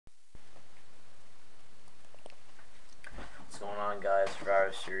guys,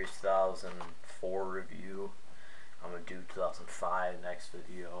 Survivor Series 2004 review. I'm gonna do 2005 next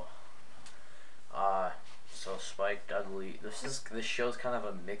video. So Spike Dudley. This show's kind of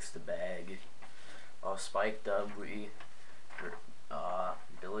a mixed bag. Spike Dudley,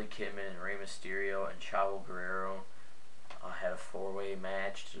 Billy Kidman, and Rey Mysterio, and Chavo Guerrero had a four-way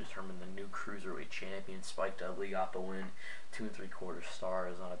match to determine the new Cruiserweight champion. Spike Dudley got the win, 2 3/4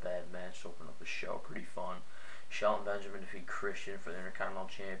 stars. Not a bad match to open up the show. Pretty fun. Shelton Benjamin defeated Christian for the Intercontinental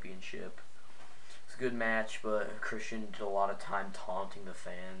Championship. It's a good match, but Christian did a lot of time taunting the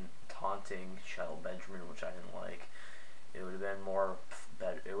fan, taunting Shelton Benjamin, which I didn't like. It would have been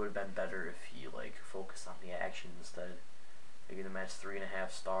It would have been better if he focused on the action instead. They get the match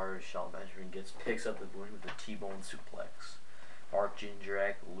 3.5 stars. Shelton Benjamin picks up the win with a T-bone suplex. Mark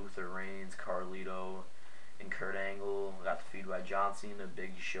Jindrak, Luther Reigns, Carlito, and Kurt Angle got defeated by John Cena,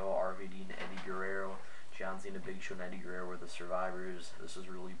 Big Show, RVD, and Eddie Guerrero. John Cena, Big Show, and Eddie Guerrero were the survivors. This was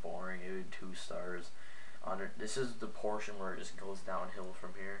really boring. It had 2 stars. This is the portion where it just goes downhill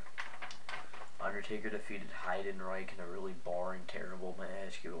from here. Undertaker defeated Heidenreich in a really boring, terrible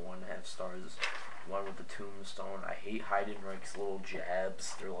match. Give it 1.5 stars. One with the tombstone. I hate Heidenreich's little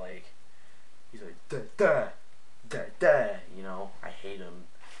jabs. They're like, he's like, da da da da. You know, I hate him.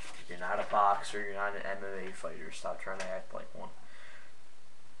 You're not a boxer. You're not an MMA fighter. Stop trying to act like one.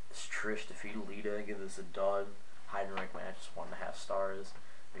 Trish defeated Lita. Give this a dud. Heidenreich match is 1.5 stars.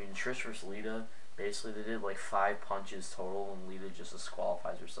 I mean, Trish versus Lita. Basically, they did like 5 punches total, and Lita just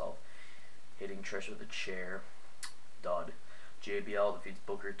disqualifies herself, hitting Trish with a chair. Dud. JBL defeats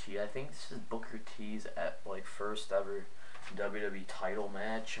Booker T. I think this is Booker T's first ever WWE title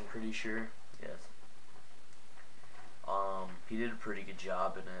match. I'm pretty sure. Yes. He did a pretty good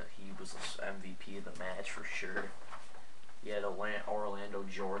job in it. He was MVP of the match for sure. He had Orlando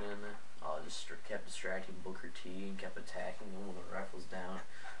Jordan just kept distracting Booker T and kept attacking him when the ref was down.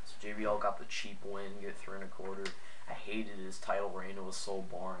 So JBL got the cheap win, get 3 1/4. I hated his title reign. It was so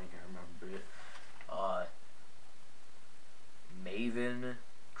boring. I remember it. Maven,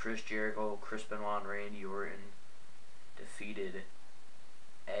 Chris Jericho, Chris Benoit, and Randy Orton defeated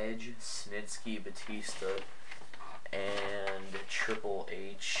Edge, Snitsky, Batista, and Triple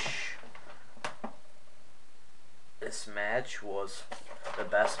H. This match was the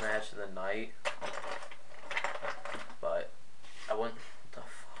best match of the night, but I went, what the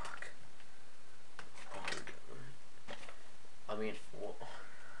fuck? I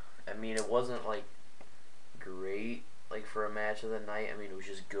mean, it wasn't great for a match of the night. I mean, it was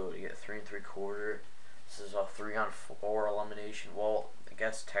just good. You get 3 3/4. This is a 3-on-4 elimination. Well, I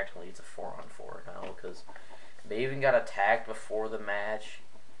guess technically it's a 4-on-4 now because Maven got attacked before the match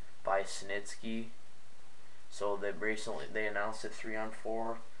by Snitsky. So they announced it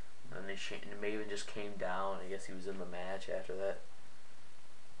 3-on-4, and then Maven just came down. I guess he was in the match after that.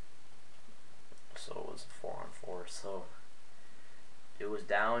 So it was a 4-on-4. So it was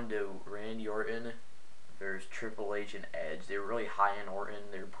down to Randy Orton. There's Triple H and Edge. They were really high on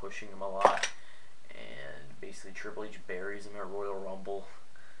Orton. They were pushing him a lot, and basically Triple H buries him at Royal Rumble.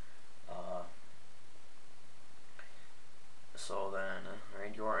 So then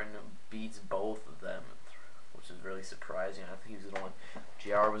Randy Orton beats both of them, which is really surprising. I think he was the one.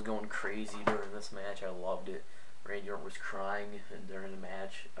 JR was going crazy during this match. I loved it. Randy Orton was crying during the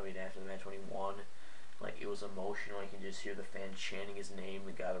match. I mean, after the match when he won. It was emotional. You can just hear the fans chanting his name.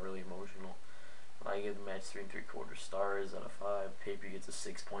 It got really emotional. I give the match 3 3/4 stars out of 5. Pay-per-view gets a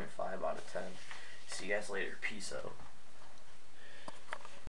 6.5 out of 10. See you guys later. Peace out.